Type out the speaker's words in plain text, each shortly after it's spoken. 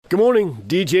Good morning,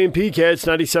 DJ and PK. It's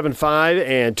 97.5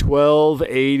 and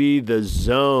 1280 The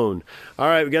Zone. All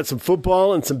right, we got some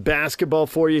football and some basketball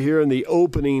for you here in the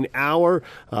opening hour.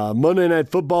 Monday Night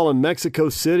Football in Mexico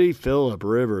City. Phillip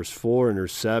Rivers, 4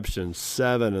 interceptions,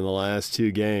 7 in the last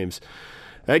 2 games.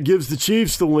 That gives the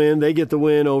Chiefs the win. They get the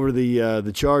win over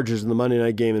the Chargers in the Monday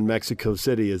night game in Mexico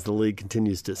City as the league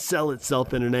continues to sell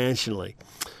itself internationally.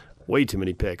 Way too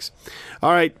many picks.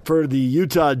 All right, for the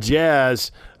Utah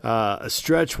Jazz, a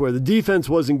stretch where the defense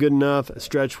wasn't good enough, a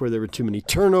stretch where there were too many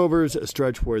turnovers, a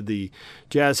stretch where the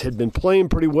Jazz had been playing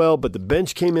pretty well, but the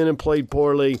bench came in and played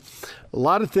poorly. A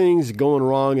lot of things going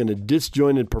wrong in a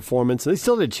disjointed performance. They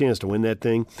still had a chance to win that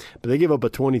thing, but they gave up a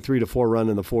 23-4 run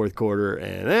in the fourth quarter,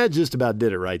 and that just about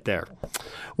did it right there.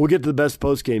 We'll get to the best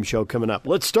postgame show coming up.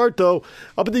 Let's start, though,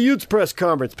 up at the Utes press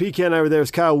conference. PK and I were there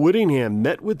as Kyle Whittingham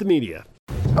met with the media.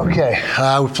 Okay,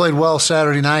 we played well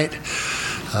Saturday night.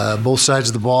 Both sides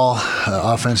of the ball,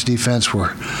 offense, defense,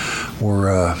 were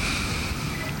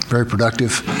very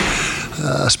productive.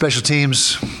 Special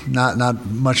teams, not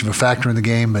much of a factor in the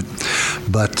game,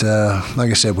 but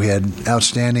like I said, we had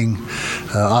outstanding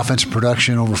offensive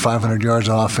production, over 500 yards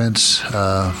of offense,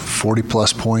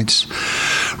 40-plus points.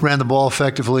 Ran the ball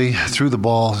effectively, threw the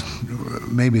ball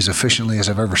maybe as efficiently as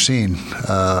I've ever seen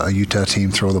a Utah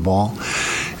team throw the ball.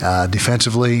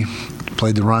 Defensively,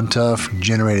 played the run tough,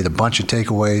 generated a bunch of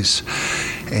takeaways,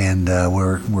 and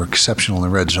we're exceptional in the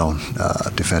red zone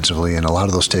defensively, and a lot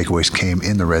of those takeaways came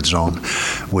in the red zone,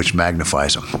 which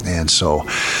magnifies them. And so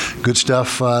good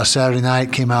stuff Saturday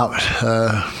night, came out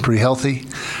pretty healthy.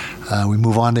 We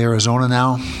move on to Arizona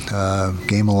now,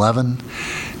 game 11,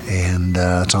 and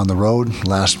it's on the road,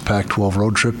 last Pac-12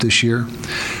 road trip this year.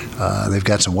 They've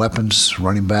got some weapons.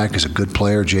 Running back is a good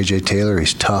player, J.J. Taylor.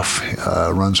 He's tough,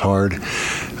 runs hard.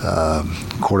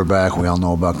 Quarterback, we all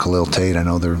know about Khalil Tate. I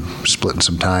know they're splitting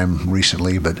some time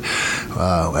recently, but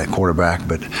at quarterback,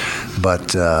 but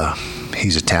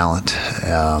he's a talent.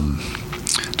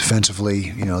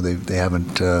 Defensively, they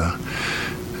haven't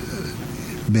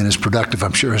been as productive,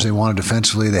 I'm sure, as they wanted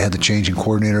defensively. They had the change in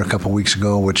coordinator a couple weeks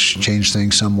ago, which changed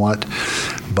things somewhat.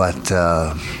 But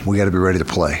we got to be ready to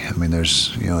play. I mean,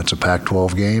 it's a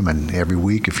Pac-12 game, and every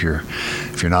week, if you're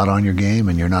not on your game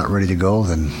and you're not ready to go,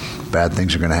 then bad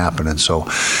things are going to happen. And so,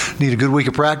 need a good week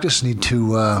of practice. Need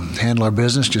to handle our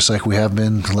business just like we have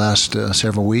been the last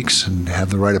several weeks, and have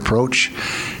the right approach,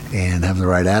 and have the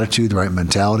right attitude, the right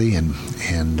mentality,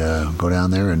 and go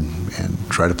down there and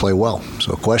try to play well.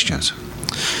 So, questions.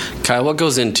 Kyle, what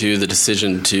goes into the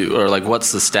decision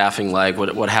what's the staffing like?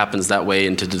 What happens that way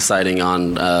into deciding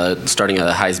on starting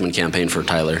a Heisman campaign for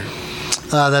Tyler?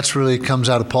 That's really comes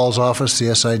out of Paul's office,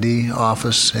 the SID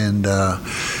office, and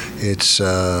it's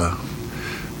a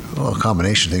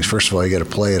combination of things. First of all, you got to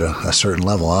play at a certain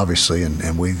level, obviously, and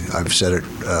I've said it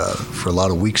for a lot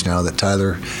of weeks now that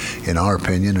Tyler, in our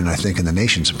opinion, and I think in the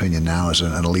nation's opinion now, is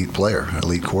an elite player, an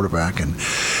elite quarterback, and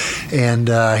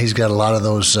he's got a lot of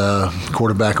those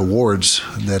quarterback awards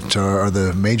that are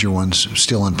the major ones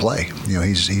still in play.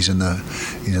 He's in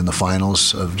the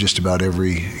finals of just about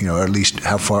every, at least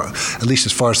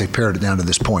as far as they pared it down to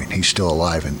this point, he's still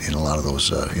alive in a lot of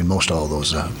those, in most all of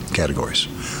those categories.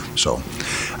 So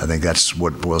I think that's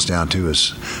what it boils down to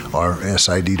is our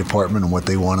SID department and what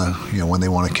they want to, when they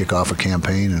want to kick off a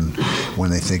campaign and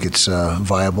when they think it's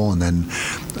viable. And then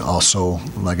also,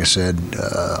 like I said,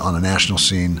 on a national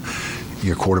scene,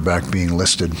 your quarterback being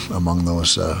listed among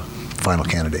those final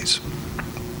candidates.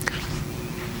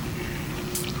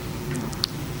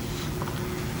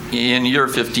 In year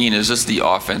 15, is this the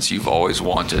offense you've always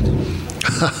wanted?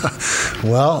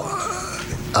 Well,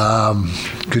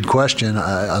 good question.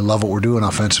 I love what we're doing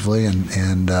offensively,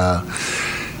 and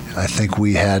I think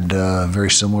we had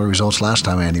very similar results last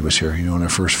time Andy was here, in our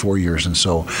first 4 years. And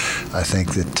so I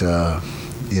think that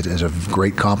it is a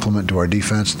great compliment to our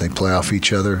defense. They play off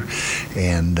each other,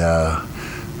 and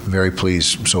very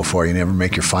pleased so far. You never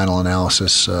make your final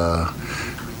analysis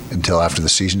until after the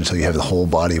season, until you have the whole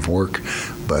body of work.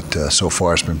 But so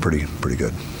far it's been pretty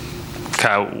good.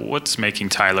 Kyle, what's making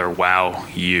Tyler wow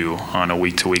you on a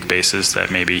week-to-week basis that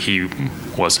maybe he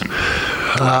wasn't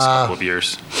the last couple of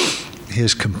years?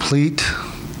 His complete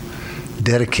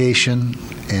dedication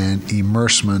and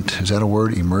immersement. Is that a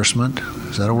word? Immersement?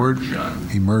 Is that a word?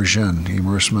 Immersion.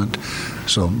 Immersement.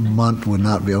 So month would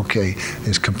not be okay.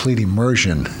 His complete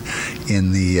immersion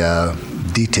in the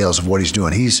details of what he's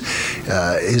doing. His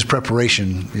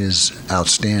preparation is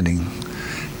outstanding.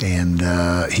 And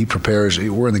he prepares.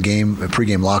 We're in the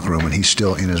pregame locker room, and he's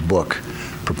still in his book,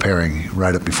 preparing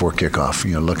right up before kickoff.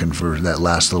 Looking for that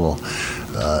last little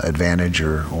advantage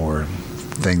or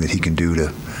thing that he can do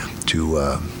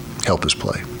to help us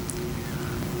play.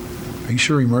 Are you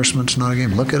sure immersement's not a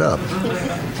game? Look it up.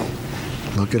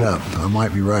 Look it up. I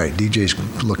might be right.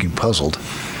 DJ's looking puzzled.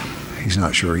 He's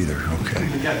not sure either. Okay.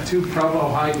 We got 2 Provo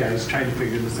High guys trying to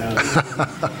figure this out.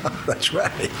 That's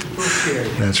right. We're scared.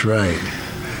 That's right.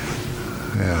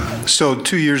 Yeah. So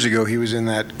 2 years ago, he was in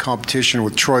that competition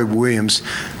with Troy Williams.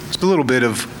 It's a little bit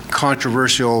of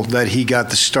controversial that he got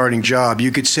the starting job.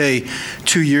 You could say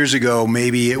 2 years ago,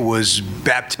 maybe it was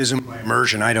baptism by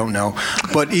immersion. I don't know.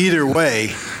 But either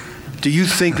way, do you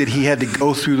think that he had to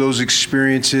go through those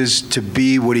experiences to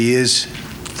be what he is,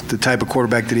 the type of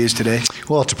quarterback that he is today?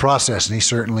 Well, it's a process, and he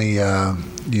certainly,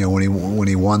 when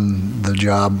he won the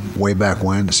job way back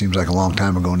when, it seems like a long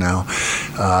time ago now,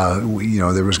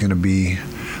 there was going to be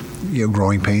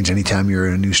growing pains anytime you're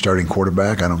a new starting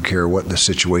quarterback. I don't care what the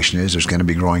situation is. There's going to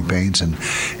be growing pains,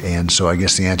 and so I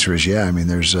guess the answer is yeah. I mean,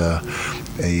 there's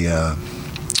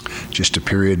just a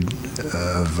period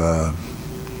of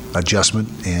adjustment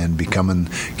and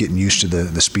getting used to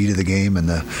the speed of the game and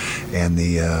the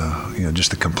just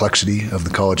the complexity of the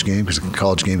college game, because the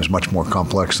college game is much more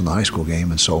complex than the high school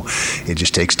game, and so it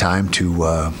just takes time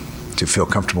to feel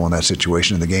comfortable in that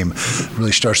situation, and the game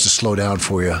really starts to slow down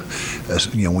for you.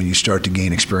 When you start to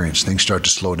gain experience, things start to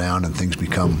slow down, and things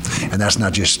become, and that's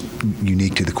not just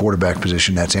unique to the quarterback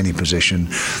position. That's any position.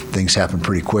 Things happen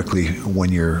pretty quickly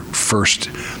when you're first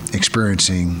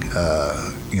experiencing,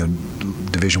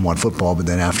 Division I football. But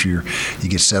then after you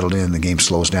get settled in, the game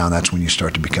slows down. That's when you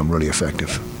start to become really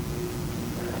effective.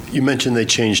 You mentioned they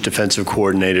changed defensive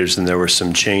coordinators, and there were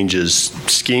some changes,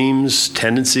 schemes,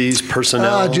 tendencies,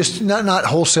 personnel. Just not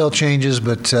wholesale changes,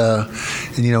 but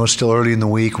it's still early in the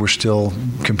week. We're still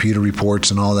computer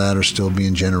reports and all that are still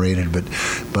being generated,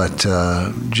 but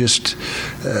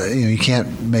you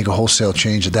can't make a wholesale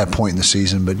change at that point in the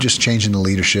season. But just changing the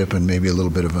leadership and maybe a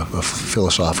little bit of a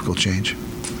philosophical change.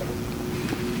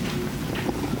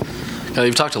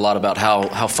 You've talked a lot about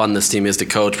how fun this team is to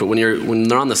coach, but when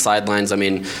they're on the sidelines, I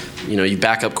mean, you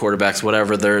back up quarterbacks,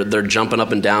 whatever, they're jumping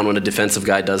up and down when a defensive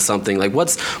guy does something. Like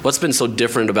what's been so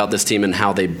different about this team and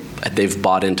how they've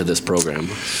bought into this program?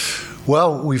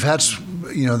 Well, we've had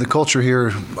the culture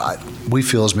here, we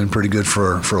feel, has been pretty good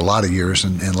for a lot of years,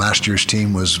 and last year's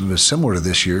team was similar to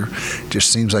this year.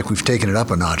 Just seems like we've taken it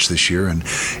up a notch this year, and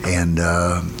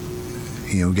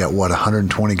we've got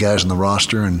 120 guys on the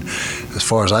roster, and as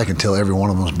far as I can tell, every one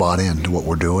of them is bought into what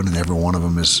we're doing, and every one of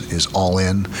them is all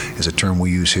in, is a term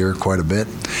we use here quite a bit,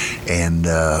 and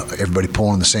everybody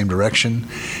pulling in the same direction,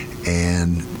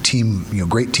 and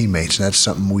great teammates. And that's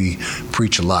something we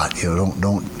preach a lot.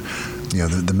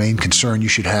 The main concern you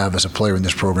should have as a player in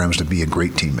this program is to be a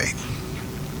great teammate.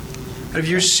 Of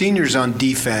your seniors on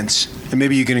defense, and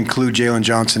maybe you can include Jalen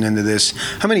Johnson into this,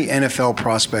 how many NFL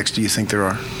prospects do you think there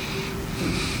are?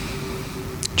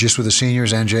 Just with the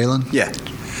seniors and Jalen? Yeah.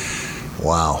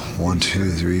 Wow. 1,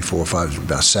 2, 3, 4, 5,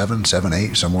 about 7,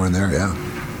 8, somewhere in there, yeah.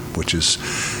 Which is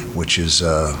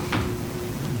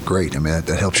great. I mean,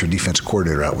 that helps your defensive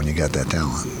coordinator out when you got that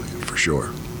talent, for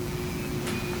sure.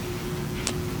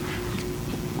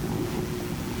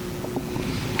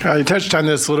 You touched on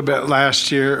this a little bit last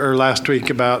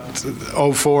week about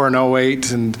 04 and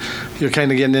 08, and you're kind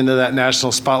of getting into that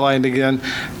national spotlight again.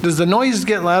 Does the noise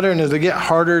get louder, and does it get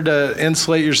harder to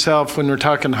insulate yourself when we're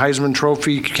talking Heisman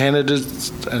Trophy candidates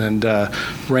and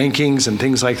rankings and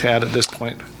things like that at this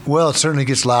point? Well, it certainly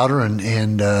gets louder,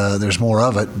 and there's more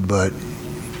of it, but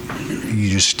you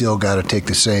just still got to take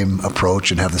the same approach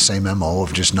and have the same MO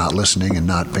of just not listening and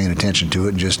not paying attention to it,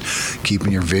 and just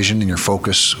keeping your vision and your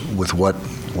focus with what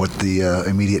the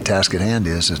immediate task at hand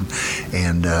is.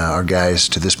 And our guys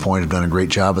to this point have done a great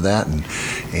job of that.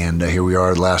 And here we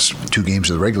are, the last 2 games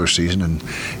of the regular season,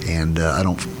 and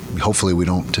hopefully we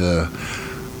don't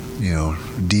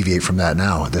deviate from that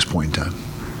now at this point in time.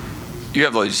 You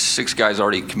have those 6 guys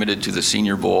already committed to the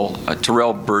Senior Bowl.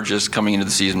 Terrell Burgess coming into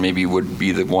the season maybe would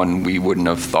be the one we wouldn't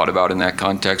have thought about in that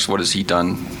context. What has he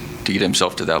done to get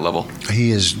himself to that level?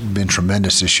 He has been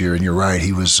tremendous this year, and you're right.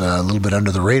 He was a little bit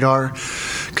under the radar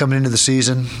coming into the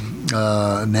season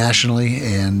nationally,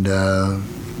 and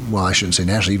I shouldn't say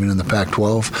nationally, even in the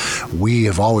Pac-12. We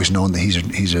have always known that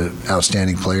he's an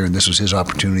outstanding player, and this was his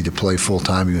opportunity to play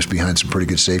full-time. He was behind some pretty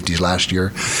good safeties last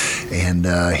year, and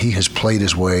he has played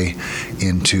his way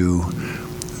into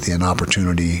an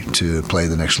opportunity to play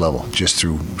the next level just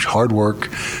through hard work.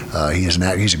 He's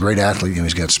a great athlete.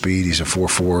 He's got speed. He's a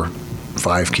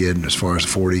 4.45 kid as far as the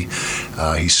 40.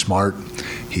 He's smart.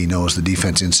 He knows the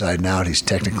defense inside and out. He's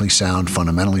technically sound,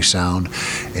 fundamentally sound,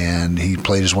 and he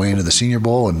played his way into the Senior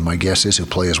Bowl, and my guess is he'll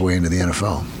play his way into the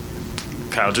NFL.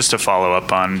 Kyle, just to follow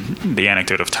up on the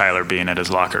anecdote of Tyler being at his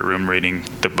locker room reading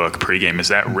the book pregame, is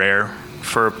that rare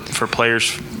for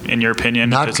players, in your opinion?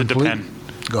 Not Does complete. it depend?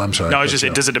 I'm sorry. No, it's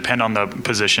just, does it depend on the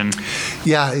position?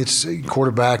 Yeah, it's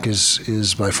quarterback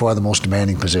is by far the most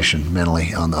demanding position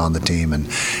mentally on the team, and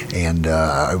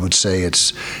I would say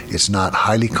it's not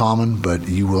highly common, but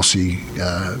you will see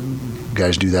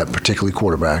guys do that, particularly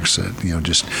quarterbacks.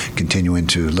 Just continuing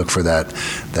to look for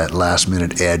that last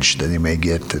minute edge that they may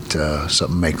get, that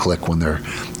something may click when they're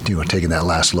taking that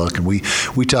last look. And we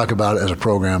talk about it as a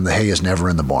program. The hay is never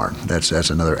in the barn. That's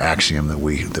another axiom that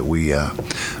we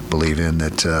believe in.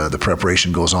 That the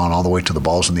preparation goes on all the way to the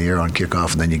ball's in the air on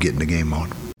kickoff, and then you get into game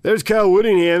mode. There's Kyle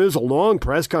Whittingham. It was a long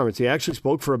press conference. He actually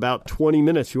spoke for about 20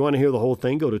 minutes. If you want to hear the whole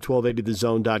thing, go to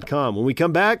 1280thezone.com. When we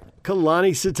come back,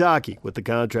 Kalani Sitake with the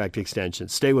contract extension.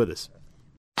 Stay with us.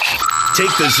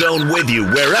 Take the Zone with you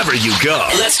wherever you go.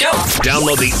 Let's go.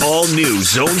 Download the all-new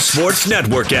Zone Sports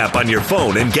Network app on your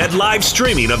phone and get live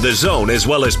streaming of the Zone as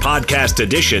well as podcast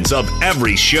editions of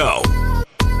every show.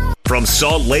 From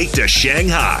Salt Lake to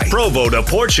Shanghai, Provo to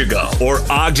Portugal, or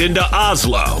Ogden to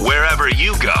Oslo, wherever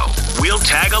you go, we'll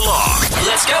tag along.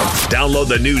 Let's go. Download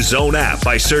the new Zone app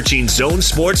by searching Zone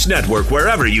Sports Network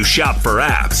wherever you shop for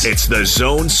apps. It's the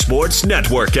Zone Sports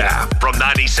Network app from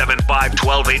 97.5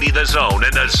 1280 The Zone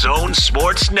and the Zone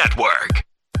Sports Network.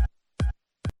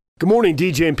 Good morning,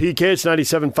 DJ and PK. It's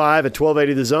 97.5 at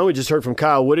 1280 The Zone. We just heard from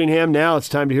Kyle Whittingham. Now it's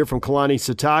time to hear from Kalani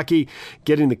Sitake,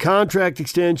 getting the contract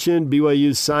extension.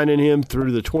 BYU's signing him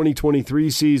through the 2023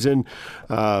 season,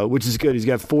 which is good. He's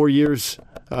got 4 years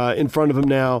in front of him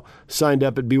now, signed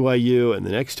up at BYU, and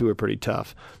the next two are pretty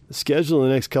tough. The schedule in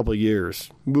the next couple of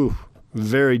years,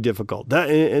 very difficult.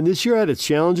 And this year had its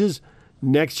challenges.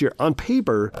 Next year, on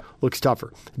paper, looks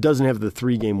tougher. It doesn't have the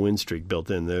 3-game win streak built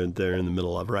in. They're in the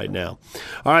middle of right now.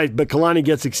 All right, but Kalani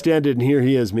gets extended, and here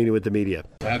he is meeting with the media.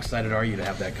 How excited are you to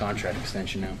have that contract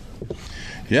extension now?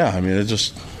 Yeah, I mean,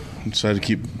 I'm excited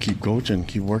to keep coaching,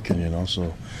 keep working,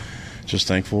 so just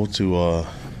thankful to,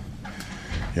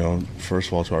 first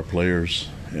of all, to our players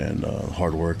and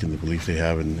hard work and the belief they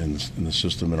have in the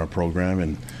system and our program,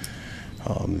 and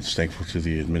it's thankful to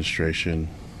the administration,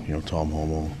 Tom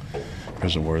Homo,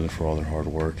 President Worthen, for all their hard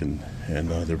work and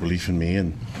their belief in me,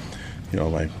 and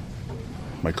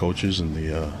my coaches and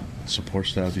the support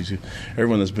staff.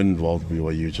 Everyone that's been involved with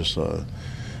BYU,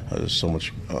 there's so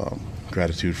much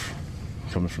gratitude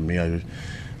coming from me.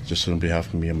 Just on behalf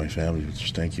of me and my family,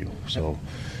 just thank you. So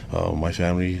my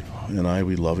family and I,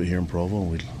 we love it here in Provo,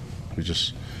 and we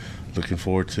just looking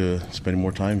forward to spending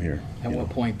more time here. At what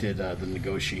point did the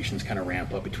negotiations kind of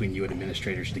ramp up between you and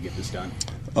administrators to get this done?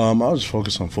 I was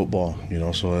focused on football,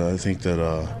 so I think that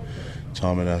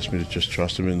Tom had asked me to just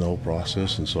trust him in the whole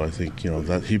process, and so I think,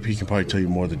 that he can probably tell you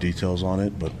more of the details on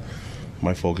it, but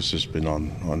my focus has been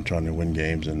on trying to win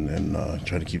games and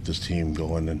trying to keep this team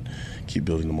going and keep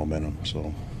building the momentum.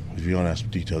 So if you want to ask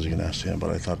details, you can ask him, but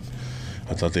I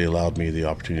thought they allowed me the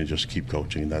opportunity to just keep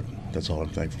coaching. That's all I'm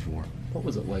thankful for. What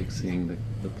was it like seeing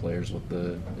the players with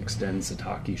the Extend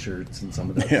Sitake shirts and some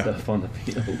of that stuff on the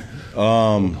field?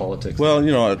 Politics. Well,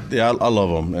 I love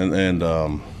them, and I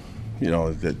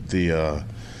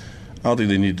don't think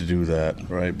they need to do that,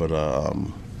 right?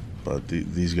 But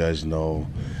these guys know,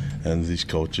 and these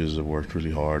coaches have worked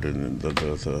really hard, and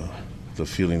the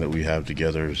feeling that we have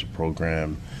together as a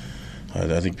program,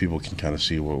 I think people can kind of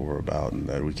see what we're about and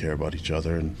that we care about each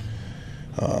other, and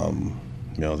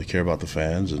they care about the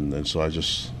fans, and so I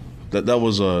just that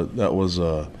was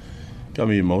got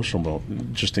me emotional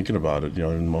just thinking about it,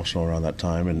 emotional around that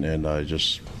time, and I'm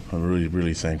really,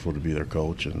 really thankful to be their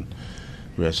coach, and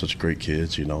we have such great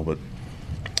kids, but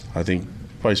I think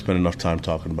probably spent enough time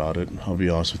talking about it. I'll be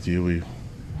honest with you, we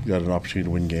got an opportunity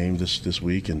to win games this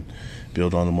week and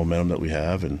build on the momentum that we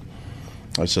have, and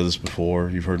I've said this before,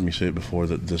 you've heard me say it before,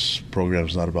 that this program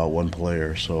is not about one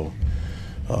player, so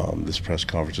this press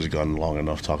conference has gone long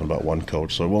enough talking about one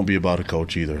coach, so it won't be about a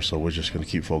coach either. So we're just going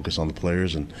to keep focused on the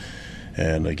players and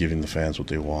giving the fans what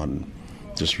they want. And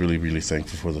just really, really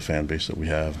thankful for the fan base that we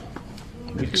have.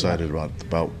 Excited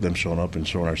about them showing up and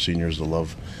showing our seniors the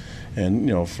love, and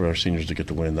for our seniors to get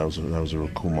the win. That was a real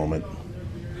cool moment.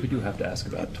 We do have to ask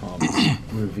about Tom's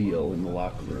reveal in the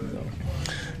locker room, though.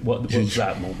 What was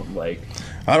that moment like?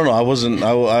 I don't know. I wasn't.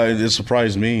 It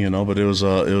surprised me, but it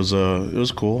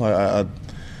was cool.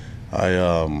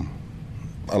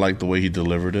 I like the way he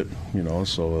delivered it,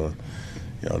 So,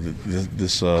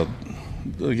 this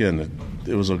again,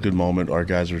 it was a good moment. Our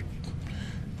guys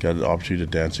got the opportunity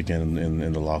to dance again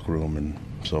in the locker room, and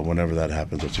so whenever that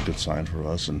happens, it's a good sign for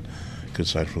us and a good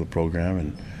sign for the program,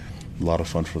 and a lot of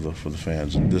fun for the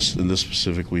fans. And this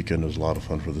specific weekend was a lot of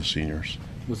fun for the seniors.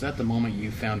 Was that the moment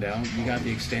you found out you got the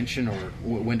extension, or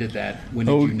when did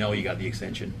you know you got the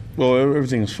extension? Well,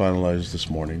 everything was finalized this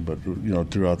morning, but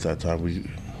throughout that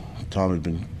time, Tom had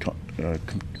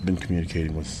been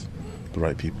communicating with the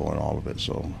right people and all of it.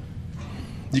 So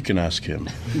you can ask him.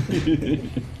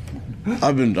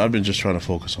 I've been just trying to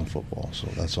focus on football, so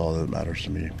that's all that matters to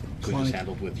me. So just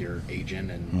handled with your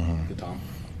agent and the Tom.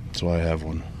 So I have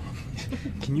one.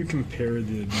 Can you compare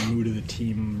the mood of the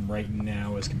team right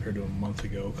now as compared to a month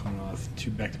ago, coming off 2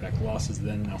 back-to-back losses,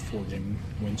 then now 4-game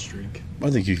win streak?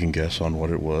 I think you can guess on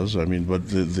what it was. I mean, but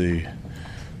the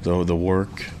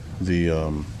work,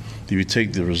 if you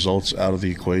take the results out of the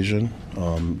equation,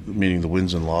 meaning the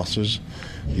wins and losses,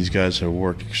 these guys have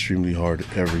worked extremely hard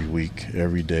every week,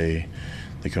 every day.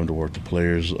 They come to work. The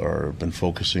players have been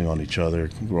focusing on each other,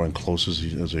 growing close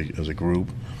as a group,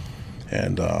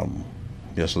 and.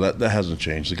 So that hasn't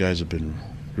changed. The guys have been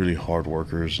really hard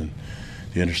workers, and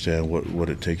they understand what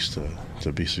it takes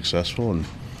to be successful, and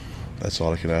that's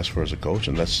all I can ask for as a coach.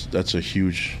 And that's a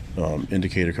huge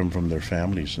indicator coming from their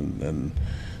families and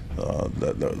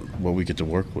what we get to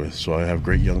work with. So I have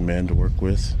great young men to work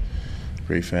with,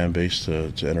 great fan base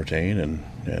to entertain,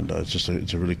 and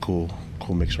it's a really cool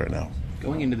mix right now.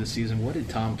 Going into the season, what did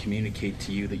Tom communicate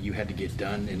to you that you had to get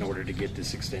done in order to get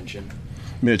this extension?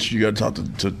 Mitch, you got to talk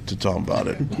to Tom about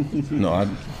it. No,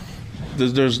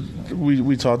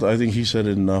 we talked. I think he said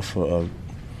it enough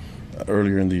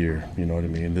earlier in the year. You know what I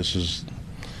mean? This is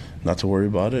not to worry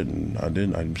about it, and I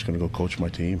didn't. I'm just going to go coach my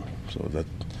team. So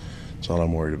that's all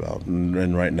I'm worried about.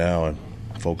 And right now, I'm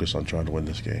focused on trying to win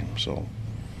this game. So,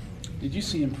 did you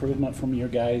see improvement from your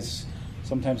guys?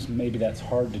 Sometimes maybe that's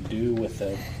hard to do with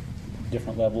a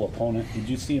different level opponent. Did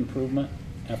you see improvement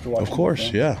after watching? Of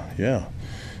course, yeah.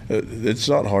 It's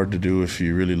not hard to do if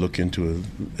you really look into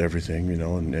everything,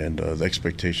 and the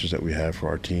expectations that we have for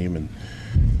our team and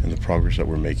the progress that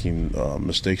we're making.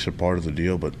 Mistakes are part of the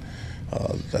deal, but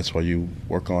that's why you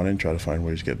work on it and try to find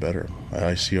ways to get better.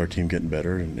 I see our team getting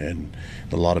better in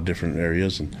a lot of different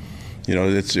areas. And,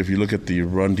 it's if you look at the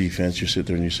run defense, you sit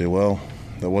there and you say, well,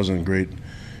 that wasn't great.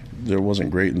 There wasn't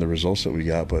great in the results that we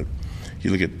got, but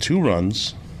you look at two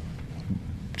runs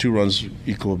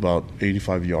equal about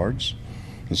 85 yards.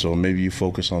 And so maybe you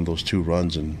focus on those 2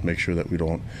 runs and make sure that we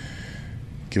don't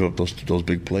give up those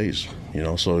big plays.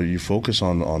 So you focus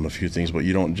on a few things, but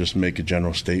you don't just make a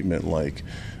general statement like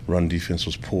run defense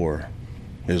was poor.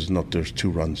 There's 2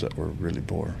 runs that were really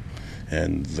poor,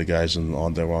 and the guys that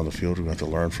were on the field are going to have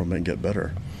to learn from it and get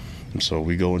better. And so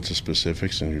we go into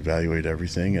specifics and evaluate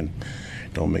everything, and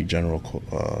don't make general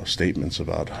statements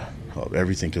about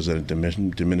everything, because then it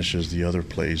diminishes the other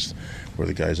plays where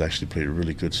the guys actually played a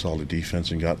really good, solid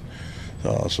defense and got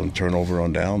some turnover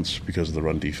on downs because of the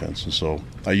run defense. And so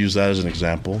I use that as an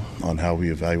example on how we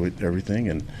evaluate everything,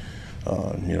 and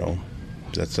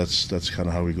that's kind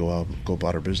of how we go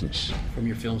about our business. From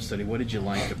your film study, what did you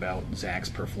like about Zach's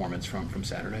performance from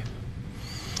Saturday?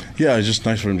 Yeah, it's just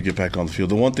nice for him to get back on the field.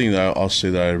 The one thing that I'll say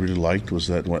that I really liked was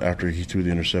that after he threw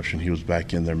the interception, he was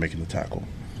back in there making the tackle.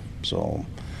 So,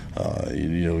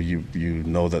 you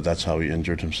know that's how he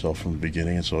injured himself from the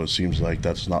beginning, and so it seems like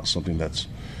that's not something that's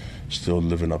still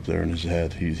living up there in his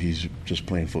head. He's just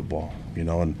playing football,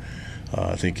 and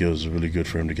I think it was really good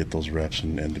for him to get those reps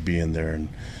and to be in there and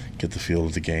get the feel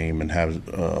of the game and have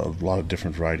a lot of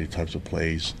different variety types of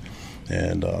plays,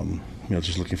 and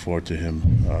just looking forward to him,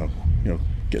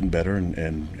 getting better and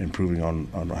improving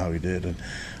on how he did. And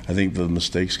I think the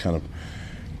mistakes kind of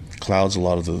clouds a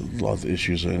lot of the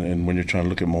issues. And when you're trying to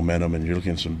look at momentum and you're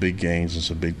looking at some big gains and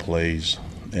some big plays,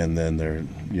 and then they're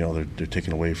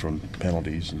taken away from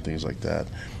penalties and things like that,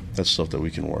 that's stuff that we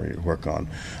can work on.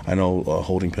 I know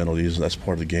holding penalties, that's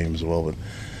part of the game as well, but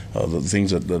the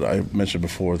things that I mentioned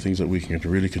before, things that we can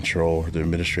really control, are the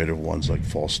administrative ones like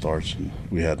false starts, and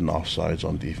we had an offsides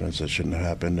on defense that shouldn't have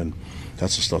happened, and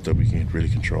that's the stuff that we can really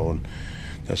control, and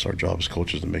that's our job as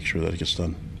coaches to make sure that it gets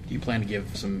done. Do you plan to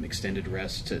give some extended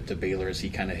rest to Baylor as he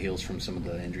kind of heals from some of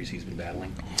the injuries he's been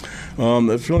battling?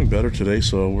 They're feeling better today,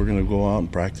 so we're going to go out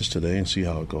and practice today and see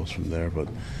how it goes from there, but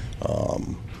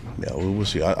we'll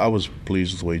see. I was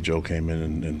pleased with the way Joe came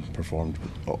in and performed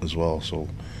as well, so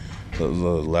the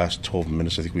last 12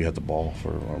 minutes, I think we had the ball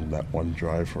for that one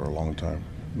drive for a long time.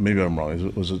 Maybe I'm wrong.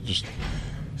 It just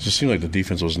seemed like the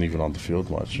defense wasn't even on the field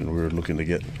much, and we were looking to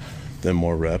get them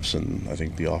more reps, and I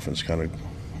think the offense kind of,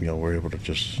 we're able to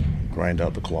just grind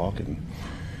out the clock and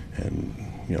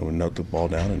knock the ball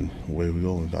down, and away we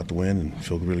go. We got the win and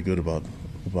feel really good about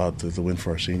the win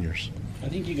for our seniors. I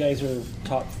think you guys are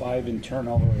top 5 in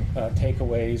turnover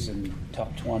takeaways and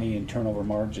top 20 in turnover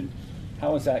margin.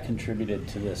 How has that contributed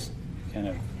to this kind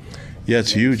of Yeah,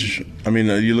 it's huge. I mean,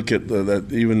 you look at that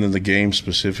even in the game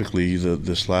specifically,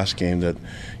 this last game that,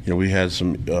 we had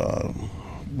some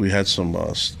we had some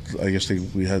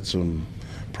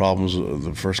problems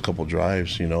the first couple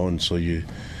drives, and so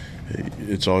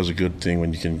it's always a good thing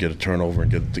when you can get a turnover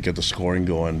and get the scoring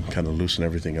going, kind of loosen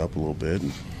everything up a little bit.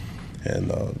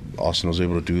 And Austin was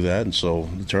able to do that, and so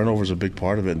the turnover is a big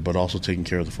part of it, but also taking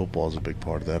care of the football is a big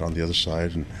part of that on the other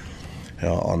side, and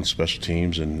on special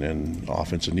teams and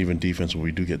offense and even defense when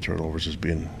we do get turnovers is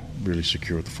being really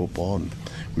secure with the football, and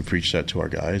we preach that to our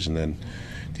guys. And then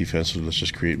defensively, let's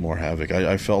just create more havoc.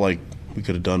 I felt like we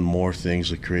could have done more things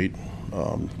to create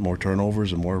more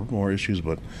turnovers and more issues,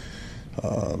 but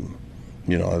I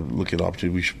look at opportunity.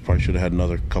 We probably should have had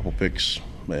another couple picks,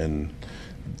 and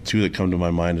two that come to my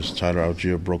mind is Tyler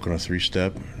Algier broke on a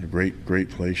 3-step. A great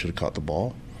play, should have caught the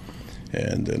ball.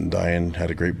 And then Diane had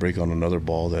a great break on another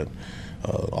ball that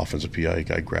offensive PI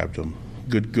guy grabbed him.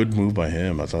 Good move by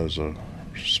him. I thought it was a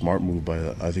smart move by,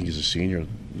 I think he's a senior,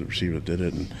 the receiver that did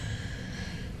it. And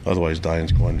otherwise,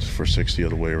 Diane's going for 60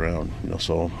 other way around.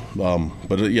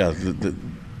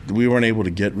 We weren't able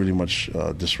to get really much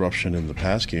disruption in the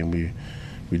pass game.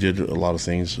 We did a lot of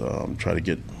things, try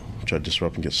to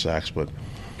disrupt and get sacks, but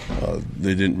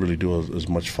they didn't really do as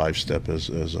much 5-step as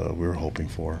we were hoping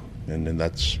for, and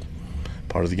that's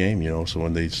part of the game, So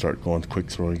when they start going quick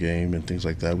throwing game and things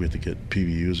like that, we have to get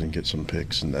PBUs and get some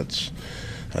picks, and I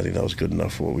think that was good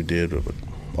enough for what we did. But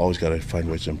always got to find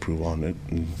ways to improve on it.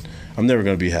 And I'm never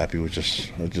going to be happy with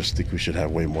I just think we should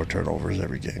have way more turnovers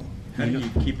every game. How do you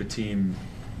keep a team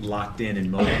locked in and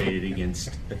motivated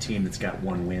against a team that's got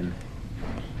one win?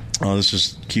 Let's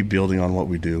just keep building on what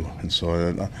we do. And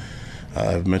so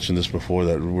I've mentioned this before,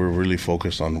 that we're really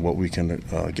focused on what we can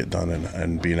get done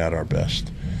and being at our best.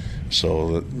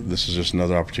 So this is just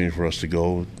another opportunity for us to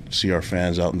go see our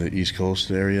fans out in the East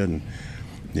Coast area and,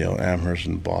 Amherst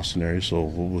and Boston area. So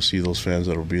we'll see those fans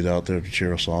that will be out there to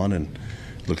cheer us on, and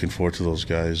looking forward to those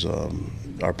guys,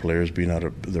 our players being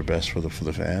at their best for the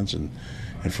fans and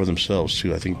for themselves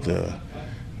too. I think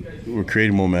we're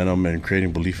creating momentum and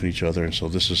creating belief in each other, and so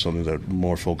this is something that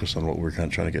more focused on what we're kind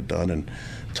of trying to get done, and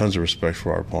tons of respect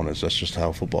for our opponents. That's just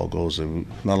how football goes. Not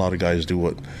a lot of guys do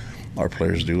what our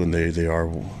players do, and they are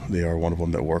one of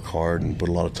them that work hard and put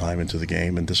a lot of time into the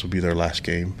game, and this will be their last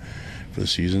game for the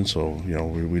season. So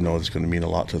we know it's going to mean a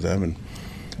lot to them, and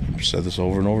I've said this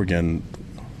over and over again,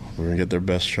 we're going to get their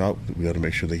best shot. We got to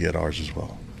make sure they get ours as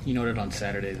well. You noted on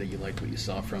Saturday that you liked what you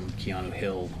saw from Keanu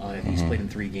Hill. He's played in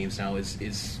 3 games now.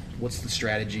 What's the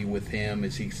strategy with him?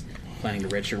 Is he planning to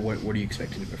redshirt? What are you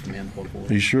expecting from him going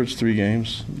forward? Are you sure it's 3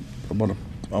 games? I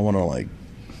want to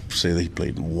say that he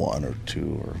played in 1 or 2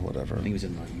 or whatever. I think he was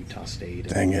in Utah State.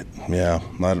 Dang it! Yeah,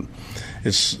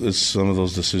 it's some of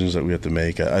those decisions that we have to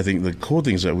make. I think the cool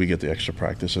thing is that we get the extra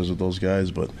practices with those guys,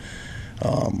 but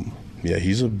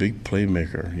he's a big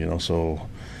playmaker. So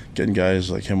getting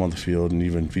guys like him on the field, and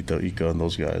even Vita Ika and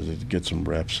those guys, get some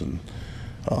reps, and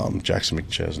Jackson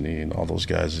McChesney and all those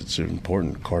guys, it's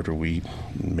important. Carter Wheat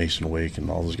and Mason Wake and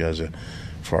all those guys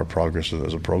for our progress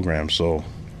as a program. So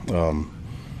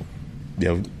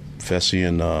Fessy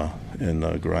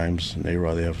and Grimes and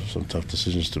A-Rod, they have some tough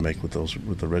decisions to make with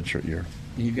the redshirt year.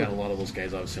 You've got a lot of those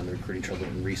guys obviously on the recruiting trail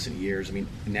in recent years. I mean,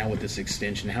 now with this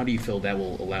extension, how do you feel that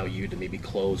will allow you to maybe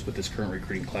close with this current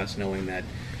recruiting class, knowing that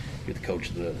you're the coach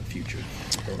of the future?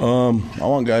 I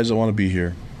want guys that want to be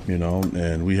here,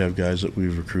 and we have guys that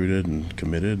we've recruited and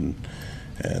committed, and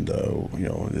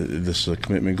this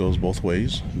commitment goes both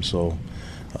ways, and so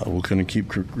we're going to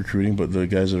keep recruiting, but the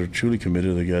guys that are truly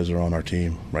committed are the guys that are on our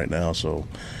team right now. So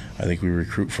I think we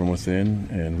recruit from within,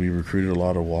 and we recruited a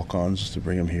lot of walk-ons to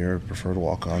bring them here, preferred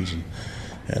walk-ons,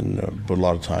 and put a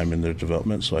lot of time in their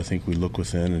development. So I think we look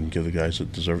within and give the guys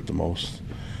that deserve it the most,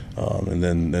 and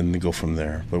then go from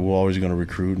there. But we're always going to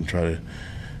recruit and try to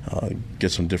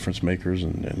get some difference makers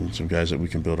and some guys that we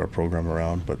can build our program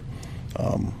around. But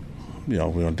we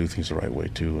want to do things the right way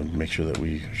too, and make sure that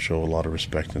we show a lot of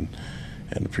respect and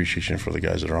appreciation for the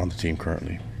guys that are on the team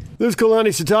currently. This is Kalani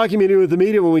Sitake meeting with the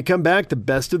media. When we come back, the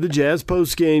Best of the Jazz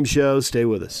post-game show. Stay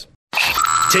with us.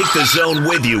 Take the Zone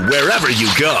with you wherever you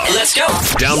go. Let's go.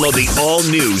 Download the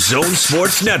all-new Zone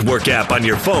Sports Network app on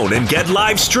your phone and get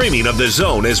live streaming of the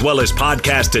Zone as well as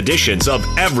podcast editions of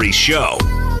every show.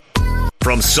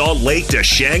 From Salt Lake to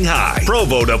Shanghai,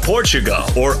 Provo to Portugal,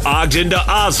 or Ogden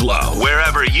to Oslo,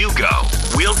 wherever you go,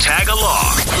 we'll tag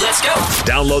along. Let's go.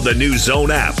 Download the new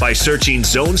Zone app by searching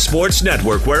Zone Sports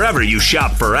Network wherever you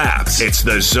shop for apps. It's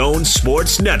the Zone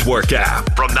Sports Network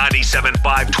app from 97.5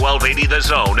 1280 The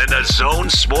Zone and the Zone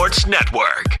Sports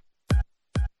Network.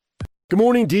 Good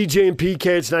morning, DJ and PK.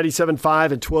 It's 97.5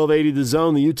 and 1280 The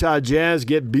Zone. The Utah Jazz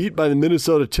get beat by the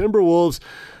Minnesota Timberwolves.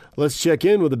 Let's check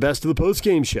in with the best of the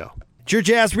postgame show. It's your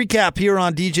Jazz recap here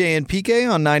on DJ and PK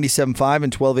on 97.5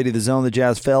 and 1280 The Zone. The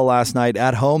Jazz fell last night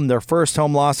at home. Their first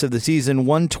home loss of the season,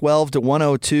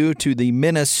 112-102 to the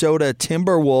Minnesota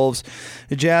Timberwolves.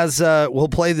 The Jazz will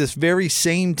play this very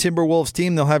same Timberwolves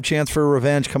team. They'll have a chance for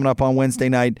revenge coming up on Wednesday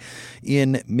night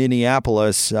in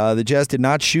Minneapolis. The Jazz did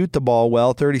not shoot the ball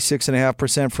well,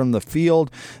 36.5% from the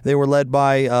field. They were led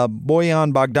by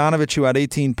Bojan Bogdanovic, who had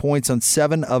 18 points on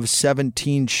 7 of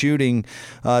 17 shooting.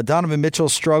 Donovan Mitchell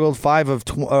struggled 5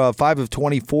 of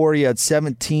 24. He had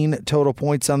 17 total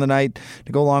points on the night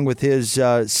to go along with his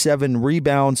 7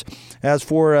 rebounds. As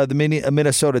for the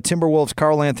Minnesota Timberwolves,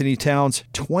 Karl Anthony Towns,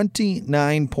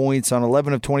 29 points on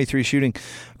 11 of 23 shooting.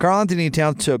 Karl Anthony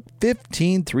Towns took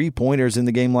 15 3-pointers in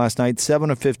the game last night, 7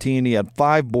 of 15. He had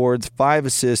 5 boards, 5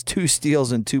 assists, 2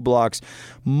 steals, and 2 blocks.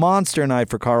 Monster night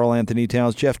for Karl Anthony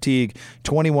Towns. Jeff Teague,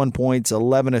 21 points,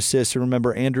 11 assists.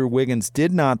 Remember, Andrew Wiggins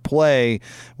did not play.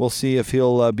 We'll see if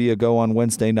he'll be a go on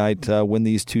Wednesday night when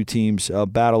these two teams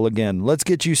battle again. Let's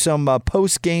get you some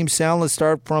post-game sound. Let's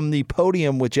start from the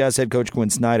podium with Jazz head coach Quinn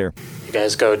Snyder. You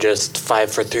guys go just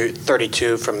 5 for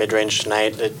 32 from mid-range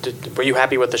tonight. Were you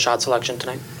happy with the shot selection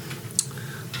tonight?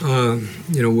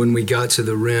 When we got to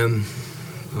the rim,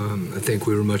 I think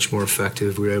we were much more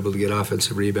effective. We were able to get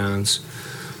offensive rebounds,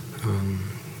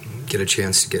 get a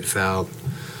chance to get fouled.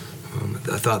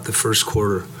 I thought the first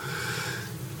quarter,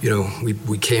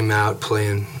 we came out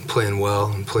playing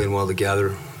well and playing well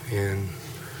together, and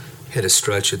hit a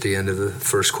stretch at the end of the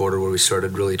first quarter where we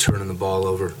started really turning the ball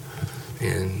over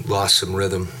and lost some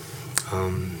rhythm.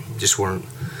 Just weren't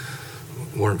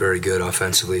very good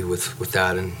offensively with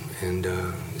that, and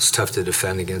it's tough to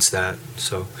defend against that.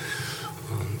 So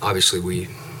obviously we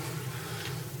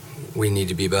need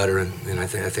to be better, and I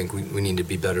think we need to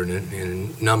be better in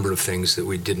a number of things that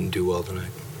we didn't do well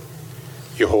tonight.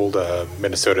 You hold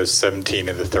Minnesota 17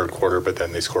 in the third quarter, but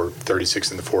then they scored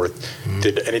 36 in the fourth. Mm-hmm.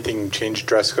 Did anything change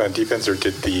drastically on defense, or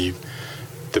did the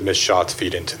missed shots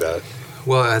feed into that?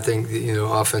 Well, I think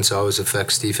offense always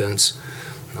affects defense,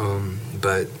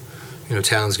 but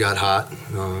Towns got hot.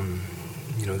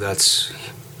 That's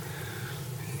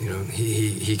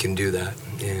he can do that,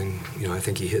 and I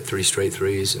think he hit 3 straight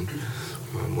threes, and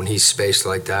when he's spaced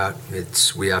like that,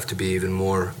 we have to be even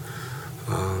more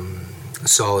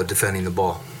solid defending the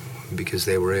ball, because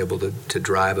they were able to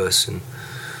drive us and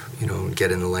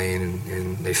get in the lane,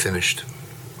 and they finished.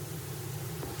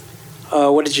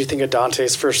 What did you think of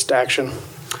Dante's first action?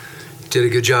 Did a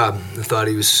good job. I thought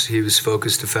he was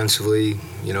focused defensively.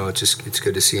 It's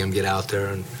good to see him get out there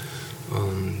and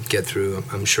get through.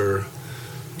 I'm sure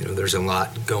there's a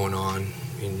lot going on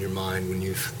in your mind when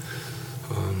you've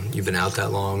been out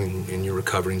that long and you're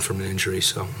recovering from an injury.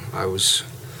 So I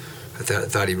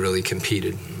thought he really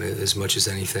competed as much as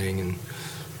anything,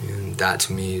 and that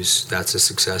to me that's a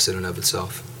success in and of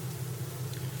itself.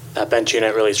 That bench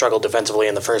unit really struggled defensively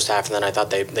in the first half, and then I thought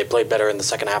they played better in the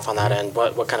second half on that end.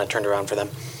 What kind of turned around for them?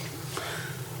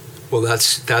 Well,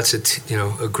 that's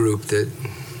a group that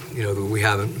we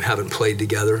haven't played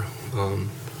together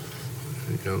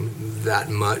that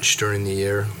much during the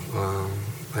year.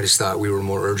 I just thought we were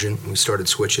more urgent. We started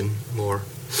switching more,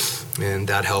 and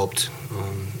that helped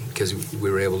because we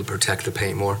were able to protect the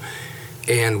paint more,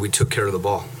 and we took care of the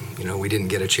ball. We didn't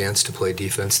get a chance to play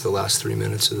defense the last 3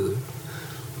 minutes of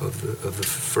the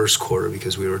first quarter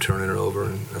because we were turning it over,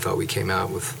 and I thought we came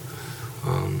out with,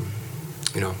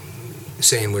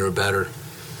 saying we were better.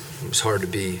 It was hard to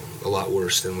be a lot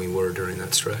worse than we were during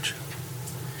that stretch.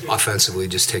 Offensively,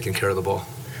 just taking care of the ball.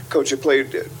 Coach, you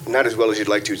played not as well as you'd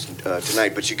like to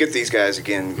tonight, but you get these guys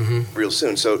again real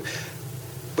soon. So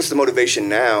what's the motivation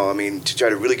now, to try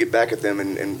to really get back at them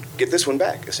and get this one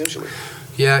back, essentially?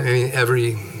 Yeah,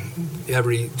 every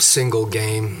single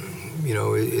game,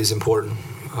 is important.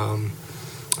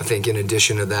 I think in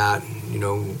addition to that,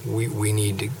 we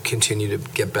need to continue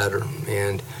to get better.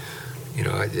 And,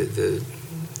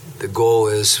 the goal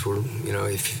is for,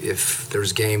 if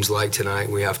there's games like tonight,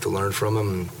 we have to learn from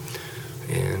them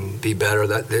and be better.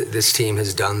 This team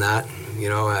has done that.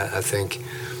 I think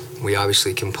we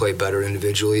obviously can play better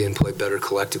individually and play better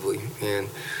collectively. And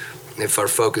if our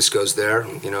focus goes there,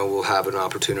 we'll have an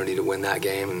opportunity to win that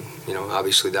game. And,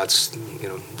 obviously that's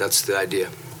the idea.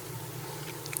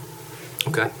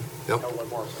 Okay. Yep.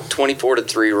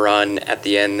 24-3 run at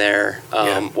the end there.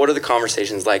 What are the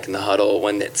conversations like in the huddle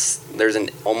when there's an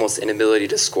almost inability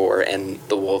to score and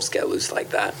the Wolves get loose like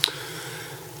that?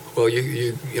 Well,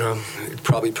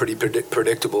 probably pretty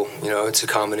predictable. It's a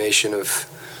combination of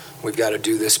we've got to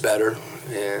do this better,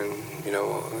 and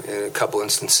in a couple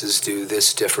instances do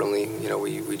this differently.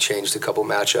 We changed a couple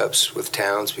matchups with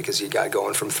Towns because he got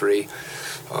going from 3.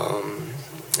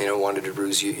 Wanted to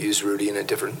use Rudy in a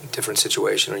different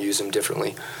situation or use him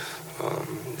differently.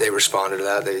 They responded to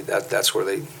that. That's where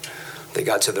they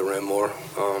got to the rim more.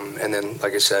 And then,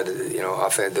 like I said,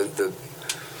 the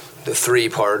 3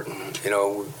 part,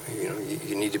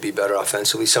 you need to be better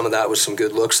offensively. Some of that was some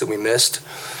good looks that we missed.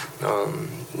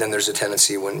 Then there's a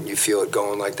tendency when you feel it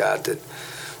going like that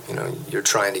you're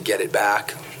trying to get it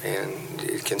back, and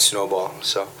it can snowball.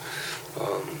 So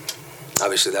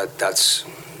obviously that's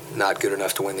not good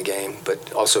enough to win the game.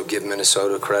 But also give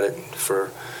Minnesota credit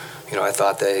for, I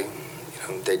thought they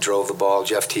drove the ball.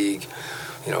 Jeff Teague,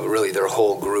 really their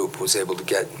whole group was able to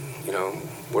get,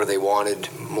 where they wanted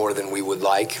more than we would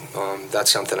like.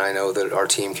 That's something I know that our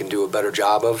team can do a better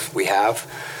job of. We have.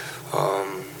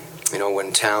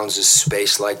 When Towns is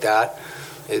spaced like that,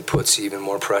 it puts even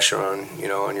more pressure on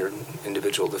your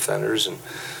individual defenders. And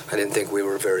I didn't think we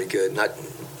were very good. Not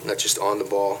just on the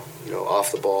ball,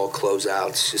 off the ball,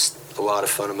 closeouts, just a lot of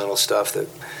fundamental stuff that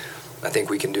I think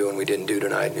we can do and we didn't do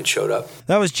tonight, and it showed up.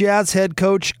 That was Jazz head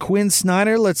coach Quinn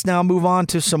Snyder. Let's now move on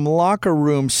to some locker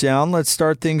room sound. Let's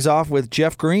start things off with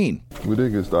Jeff Green. We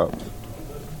did get stopped.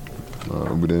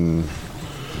 We didn't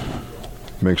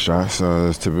make shots.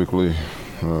 That's typically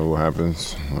what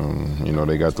happens.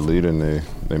 They got the lead and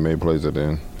they made plays at the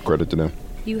end. Credit to them.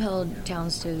 You held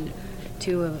Towns to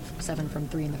 2 of 7 from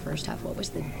 3 in the first half. What was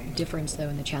the difference, though,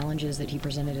 in the challenges that he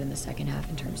presented in the second half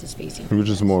in terms of spacing? He was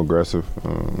just more aggressive.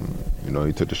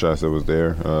 He took the shots that was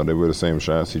there. They were the same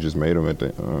shots. He just made them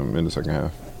in the second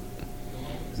half.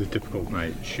 It was a difficult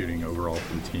night shooting overall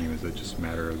for the team. Is it just a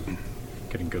matter of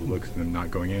getting good looks and them not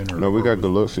going in? No, we got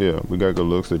good looks, yeah. We got good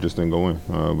looks that just didn't go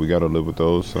in. We got to live with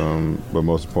those. But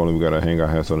most importantly, we got to hang our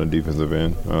hats on the defensive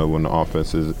end when the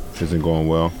offense isn't going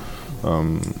well.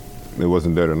 It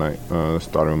wasn't there tonight,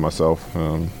 starting with myself.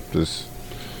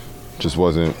 Just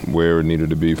wasn't where it needed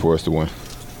to be for us to win.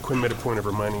 Quinn made a point of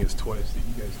reminding us twice that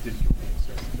you guys did compete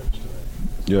start to finish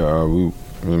Yeah,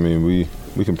 tonight.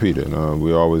 we competed.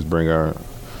 We always bring our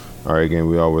A game.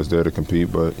 We always there to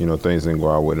compete, but things didn't go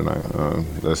our way tonight.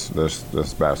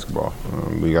 That's basketball.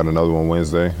 We got another one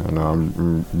Wednesday, and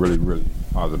I'm really, really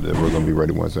positive that we're going to be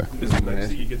ready Wednesday. Is it nice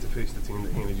that you get to face the team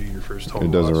that handed you your first home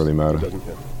It doesn't loss? really matter. It doesn't,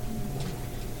 yeah.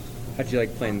 How'd you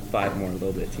like playing 5 more a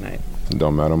little bit tonight? It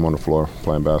don't matter. I'm on the floor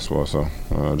playing basketball, so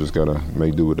I just got to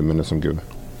make do with the minutes I'm given.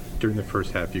 During the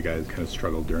first half, you guys kind of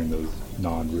struggled during those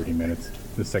non-Rudy minutes.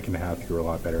 The second half, you were a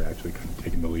lot better, actually kind of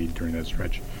taking the lead during that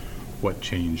stretch. What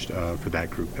changed for that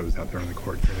group that was out there on the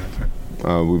court during that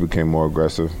time? We became more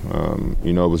aggressive.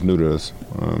 It was new to us,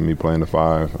 me playing the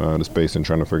 5, the space and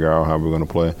trying to figure out how we're going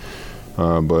to play.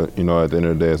 But at the end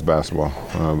of the day, it's basketball.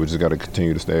 We just got to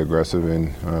continue to stay aggressive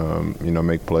and,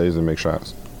 make plays and make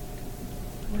shots.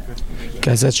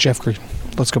 Guys, that's Jeff Green.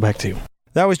 Let's go back to you.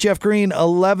 That was Jeff Green,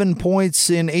 11 points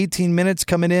in 18 minutes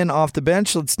coming in off the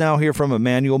bench. Let's now hear from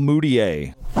Emmanuel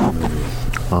Mudiay.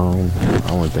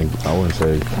 I wouldn't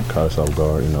say caught us off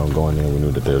guard. Going in, we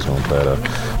knew that they was going to play at a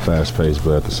fast pace,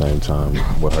 but at the same time,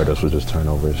 what hurt us was just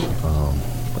turnovers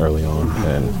early on,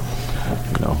 and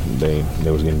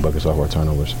they was getting buckets off our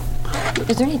turnovers.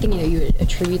 Is there anything you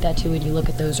attribute that to when you look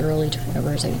at those early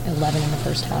turnovers, like 11 in the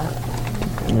first half?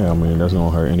 Yeah, that's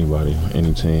going to hurt anybody,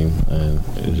 any team, and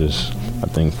it just, I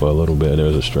think for a little bit there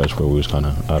was a stretch where we was kind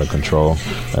of out of control,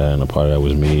 and a part of that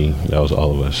was me, that was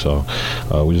all of us. So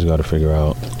we just got to figure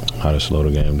out how to slow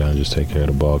the game down, just take care of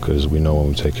the ball, because we know when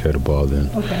we take care of the ball, then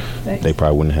they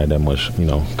probably wouldn't have had that much,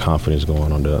 confidence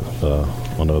going on the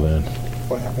other end.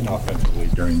 What happened offensively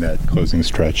during that closing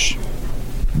stretch?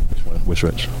 Which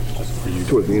stretch? For you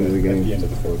toward the end of the game. At the end of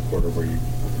the fourth quarter, where you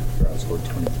outscored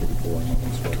 23-4 and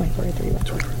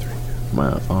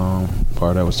 24-3. Part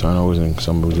of that was turnovers, and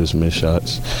some of it was just missed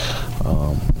shots.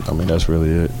 That's really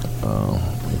it.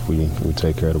 If we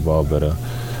take care of the ball better,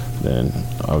 then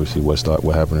obviously what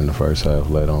happened in the first half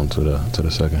led on to the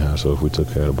second half. So if we took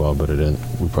care of the ball better, then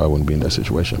we probably wouldn't be in that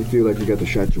situation. You feel like you got the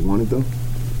shot you wanted, though?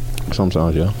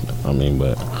 Sometimes, yeah. I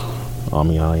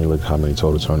ain't look how many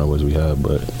total turnovers we had,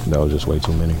 but that was just way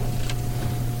too many.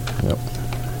 Yep.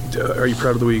 Are you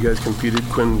proud of the way you guys competed?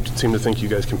 Quinn seemed to think you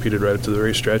guys competed right up to the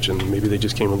race stretch, and maybe they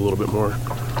just came a little bit more.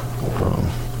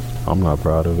 I'm not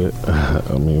proud of it.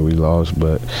 We lost,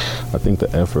 but I think the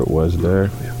effort was there,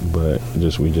 but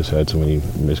we just had too many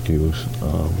miscues.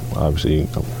 Obviously,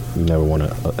 we never won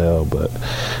an L, but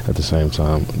at the same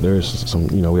time, there's some,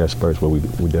 we had spurts where we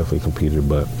definitely competed,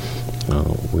 but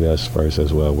we had spurts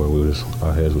as well where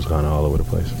our heads was kind of all over the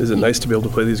place. Is it nice to be able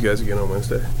to play these guys again on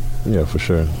Wednesday? Yeah, for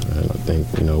sure. And I think,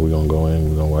 we're going to go in,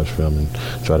 we're going to watch film and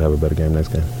try to have a better game next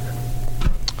game.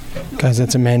 Guys,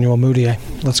 that's Emmanuel Mudiay.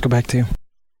 Let's go back to you.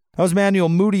 That was Emmanuel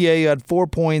Mudiay, who had 4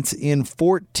 points in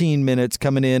 14 minutes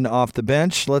coming in off the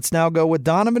bench. Let's now go with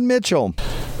Donovan Mitchell.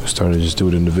 We started to just do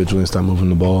it individually and start moving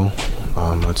the ball.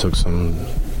 I took some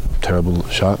terrible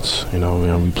shots.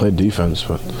 We played defense,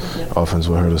 but offense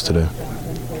will hurt us today.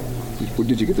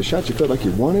 Did you get the shots you felt like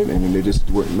you wanted, and they just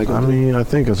weren't making them? I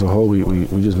think as a whole, we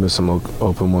just missed some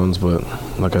open ones, but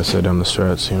like I said, down the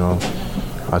stretch,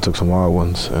 I took some wild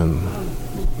ones, and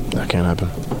that can't happen.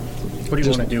 What do you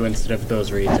want to do instead of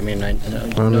those reads? I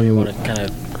know you want to kind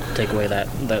of take away that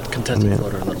contested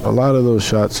floater a little bit. A lot of those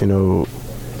shots,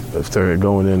 if they're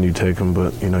going in, you take them,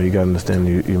 but, you got to understand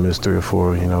you missed 3 or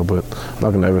 4, but I'm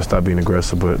not going to ever stop being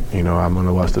aggressive, but, I'm going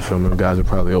to watch the film, and guys are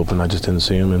probably open. I just didn't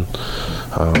see them, and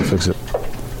fix it.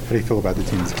 How do you feel about the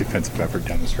team's defensive effort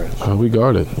down the stretch? We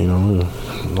guarded.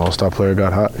 An all-star player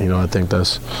got hot. I think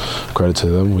that's credit to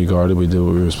them. We guarded. We did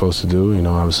what we were supposed to do.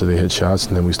 Obviously they hit shots,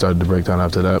 and then we started to break down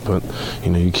after that. But,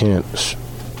 you can't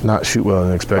not shoot well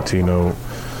and expect to,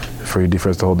 for your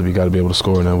defense to hold it, you got to be able to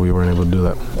score, and we weren't able to do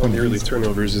that. On the early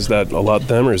turnovers, is that a lot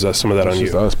them, or is that some of that on you?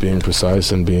 It's us being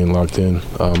precise and being locked in.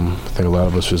 I think a lot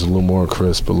of us just a little more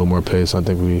crisp, a little more pace. I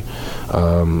think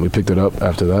we picked it up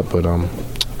after that, but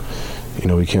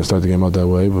we can't start the game out that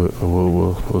way, but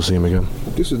we'll see them again.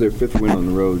 This is their 5th win on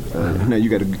the road. Now you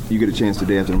get a chance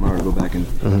today after tomorrow to go back and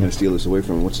kind of steal this away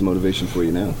from them. What's the motivation for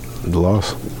you now? The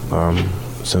loss.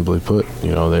 Simply put,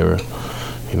 they were,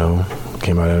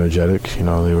 came out energetic. They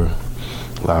were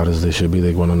loud as they should be.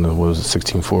 They went on the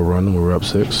 16-4 run, and we were up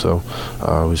 6. So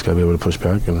we just got to be able to push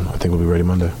back, and I think we'll be ready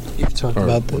Monday.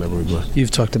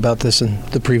 You've talked about this in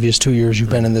the previous 2 years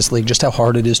you've been in this league, just how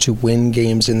hard it is to win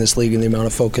games in this league and the amount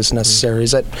of focus necessary.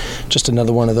 Is that just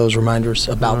another one of those reminders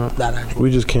about that action? We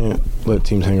just can't let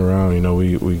teams hang around.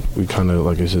 We kind of,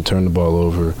 like I said, turn the ball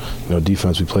over.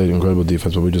 Defense, we played incredible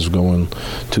defense, but we're just going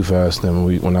too fast.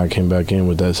 And when I came back in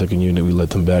with that second unit, we let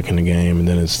them back in the game, and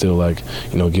then it's still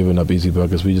giving up easy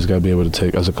buckets. We just got to be able to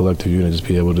take, as a collective unit, just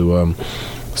be able to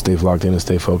stay locked in and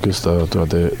stay focused throughout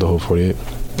the whole 48.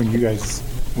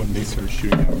 When they started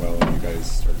shooting that well and you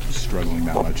guys started struggling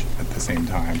that much at the same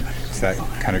time, does that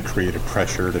kind of create a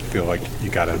pressure to feel like you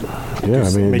got to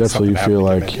definitely you feel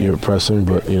like you're pressing,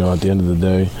 but, at the end of the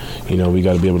day, we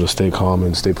got to be able to stay calm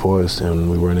and stay poised,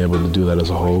 and we weren't able to do that as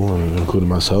a whole, and including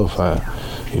myself. But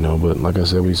like I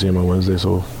said, we see them on Wednesday,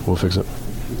 so we'll fix it.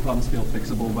 Does problems feel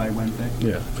fixable by Wednesday?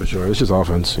 Yeah, for sure. It's just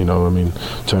offense.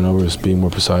 Turnovers, being more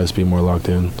precise, being more locked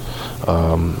in.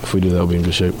 If we do that, we'll be in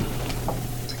good shape.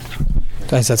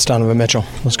 Guys, that's Donovan Mitchell.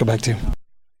 Let's go back to you.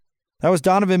 That was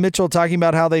Donovan Mitchell talking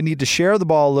about how they need to share the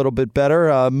ball a little bit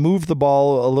better, move the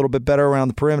ball a little bit better around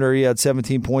the perimeter. He had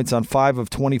 17 points on 5 of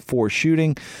 24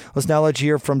 shooting. Let's now let you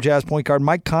hear from Jazz point guard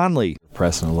Mike Conley.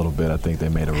 Pressing a little bit. I think they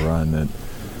made a run that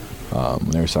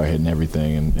when they started hitting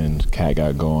everything and Cat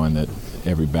got going, that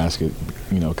every basket,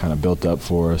 kind of built up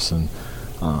for us, and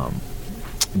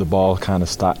the ball kind of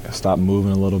stopped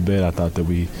moving a little bit. I thought that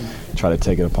we try to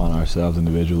take it upon ourselves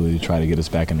individually, try to get us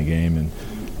back in the game, and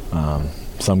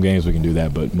some games we can do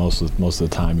that, but most of the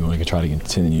time you want to try to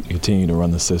continue to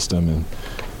run the system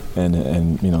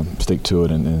and stick to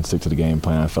it and stick to the game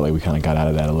plan. I felt like we kind of got out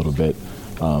of that a little bit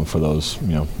for those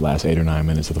last 8 or 9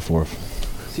 minutes of the fourth.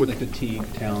 Seemed like the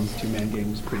Teague Towns 2-man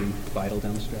game was pretty vital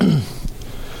down the stretch.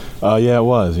 Yeah, it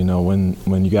was.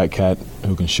 When you got Cat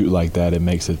who can shoot like that, it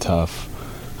makes it tough.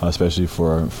 Especially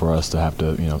for us to have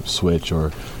to switch,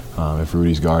 or if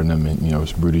Rudy's guarding him,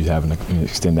 and Rudy's having to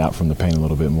extend out from the paint a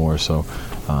little bit more. So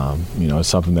it's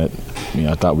something that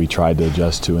I thought we tried to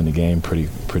adjust to in the game pretty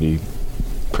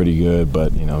good.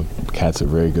 But Cat's a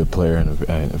very good player and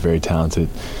a very talented.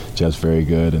 Jeff's very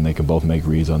good, and they can both make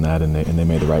reads on that, and they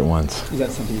made the right ones. Is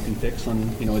that something you can fix on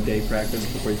a day practice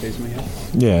before you face them again?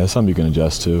 Yeah, it's something you can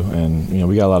adjust to, and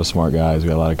we got a lot of smart guys. We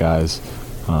got a lot of guys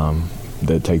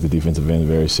that take the defensive end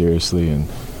very seriously, and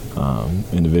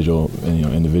individual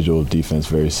defense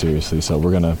very seriously. So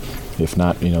we're gonna, if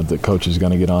not, the coach is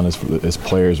gonna get on as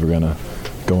players. We're gonna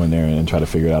go in there and try to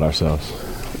figure it out ourselves.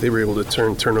 They were able to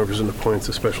turn turnovers into points,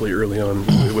 especially early on.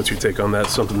 What's your take on that?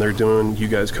 Something they're doing, you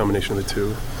guys, combination of the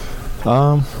two?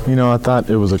 I thought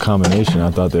it was a combination.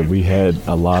 I thought that we had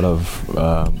a lot of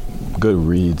good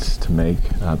reads to make.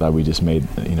 I thought we just made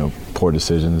poor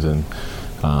decisions, and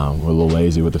we're a little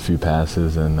lazy with a few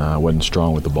passes, and wasn't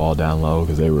strong with the ball down low,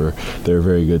 because they're a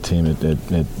very good team at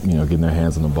getting their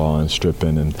hands on the ball and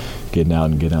stripping and getting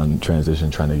out and getting on transition,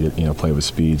 trying to get play with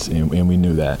speeds, and we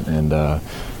knew that, and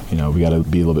we got to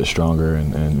be a little bit stronger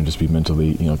and just be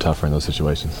mentally tougher in those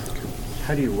situations.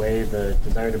 How do you weigh the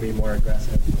desire to be more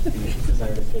aggressive, the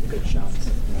desire to take good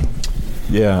shots?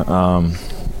 Yeah,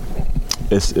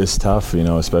 it's tough,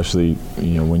 especially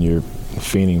when you're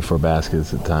fiending for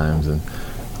baskets at times, and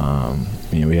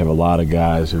we have a lot of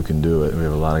guys who can do it. We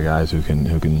have a lot of guys who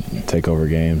can take over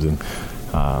games, and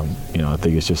I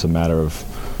think it's just a matter of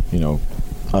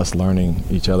us learning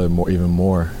each other even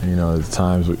more. There's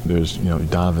times there's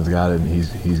Donovan's got it and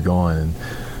he's going, and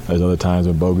there's other times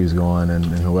when Bogey's going and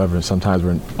whoever. Sometimes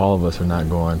when all of us are not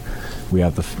going, we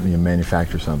have to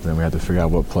manufacture something. We have to figure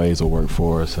out what plays will work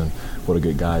for us and what are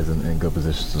good guys in good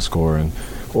positions to score,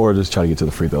 or just try to get to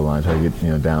the free throw line, try to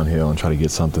get downhill and try to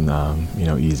get something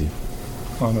easy.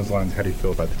 On those lines, how do you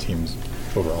feel about the team's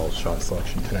overall shot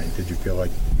selection tonight? Did you feel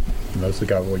like you mostly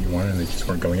got what you wanted and they just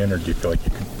weren't going in, or do you feel like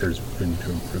there's room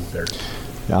to improve there?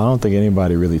 Yeah, I don't think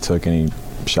anybody really took any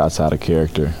shots out of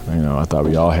character. I thought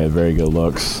we all had very good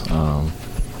looks.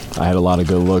 I had a lot of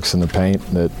good looks in the paint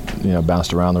that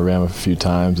bounced around the rim a few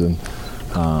times, and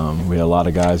we had a lot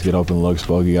of guys get open looks.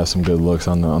 Bogey got some good looks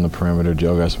on the perimeter.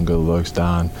 Joe got some good looks.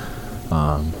 Don,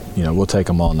 we'll take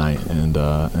them all night, and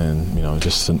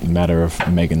just a matter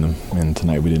of making them. And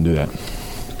tonight we didn't do that.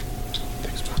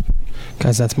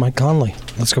 Guys, that's Mike Conley.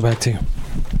 Let's go back to you.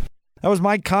 That was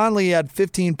Mike Conley. He had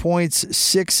 15 points,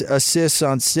 6 assists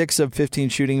on 6 of 15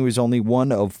 shooting. He was only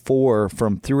 1 of 4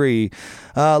 from 3.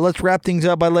 Let's wrap things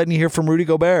up by letting you hear from Rudy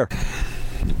Gobert.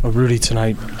 Well, Rudy,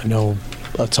 tonight, I know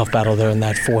a tough battle there in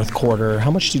that fourth quarter.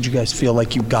 How much did you guys feel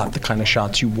like you got the kind of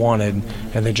shots you wanted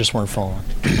and they just weren't falling?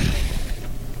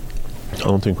 I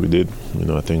don't think we did.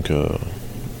 I think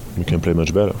we can play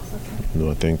much better.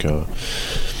 I think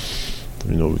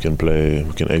we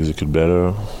can execute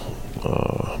better.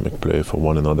 Make play for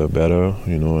one another better,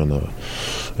 and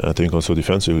I think also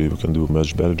defensively we can do a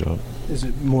much better job. Is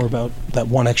it more about that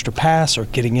one extra pass or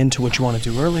getting into what you want to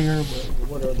do earlier?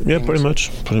 What are the things?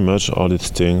 Pretty much all these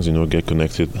things, get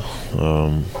connected.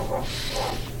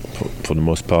 For the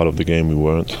most part of the game we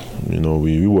weren't.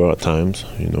 We were at times,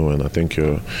 and I think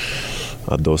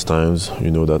at those times,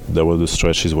 that there were the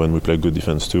stretches when we played good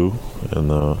defense too,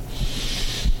 and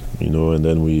and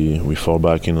then we fall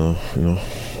back in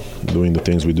doing the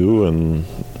things we do, and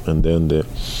then they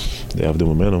have the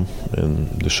momentum and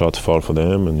the shots fall for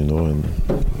them, and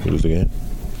we lose the game.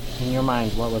 In your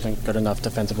mind, what wasn't good enough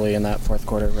defensively in that fourth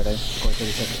quarter where they scored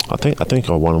 36? I think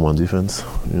our one-on-one defense.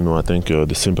 I think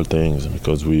the simple things,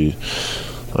 because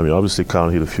obviously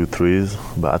Carl hit a few threes,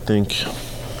 but I think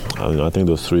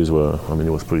those threes were. It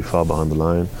was pretty far behind the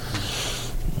line.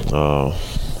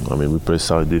 We played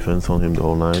solid defense on him the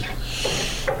whole night.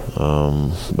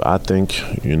 But I think,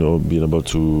 being able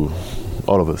to,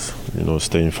 all of us,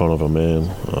 stay in front of a man,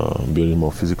 be a little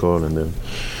more physical, and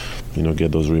then,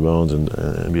 get those rebounds and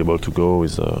be able to go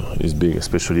is big,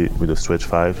 especially with the stretch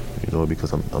 5,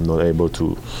 because I'm not able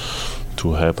to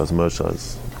help as much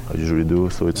as I usually do,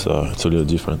 so it's a little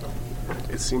different.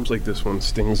 It seems like this one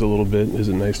stings a little bit. Is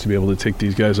it nice to be able to take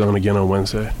these guys on again on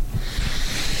Wednesday?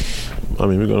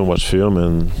 We're going to watch film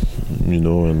and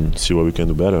see what we can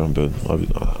do better. But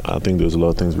I think there's a lot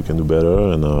of things we can do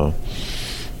better, and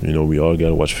we all got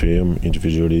to watch film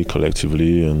individually,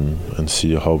 collectively, and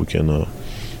see how we can,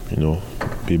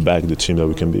 be back the team that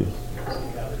we can be.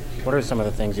 What are some of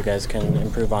the things you guys can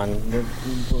improve on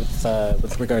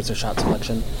with regards to shot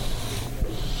selection?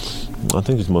 I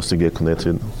think it's mostly get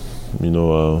connected.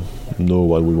 Know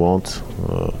what we want.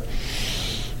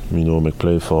 Make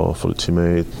play for the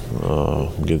teammate,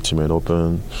 get the teammate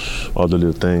open, all the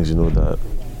little things, that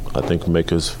I think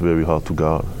make us very hard to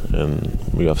guard. And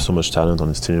we have so much talent on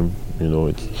this team, we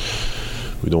don't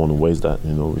want to waste that,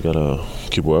 we gotta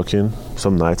keep working.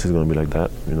 Some nights it's gonna be like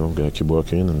that, we gotta keep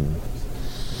working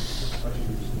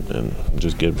and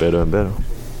just get better and better.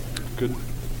 Good.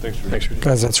 Thanks, Rudy.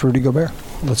 Guys, that's Rudy Gobert.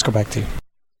 Let's go back to you.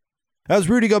 That was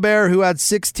Rudy Gobert, who had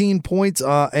 16 points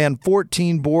and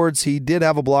 14 boards. He did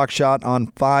have a block shot on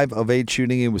 5 of 8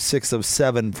 shooting. He was 6 of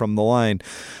 7 from the line.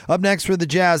 Up next for the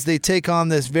Jazz, they take on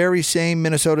this very same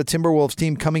Minnesota Timberwolves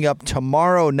team coming up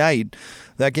tomorrow night.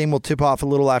 That game will tip off a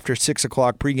little after 6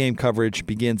 o'clock. Pregame coverage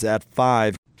begins at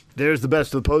 5. There's the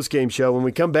best of the postgame show. When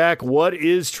we come back, what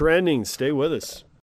is trending? Stay with us.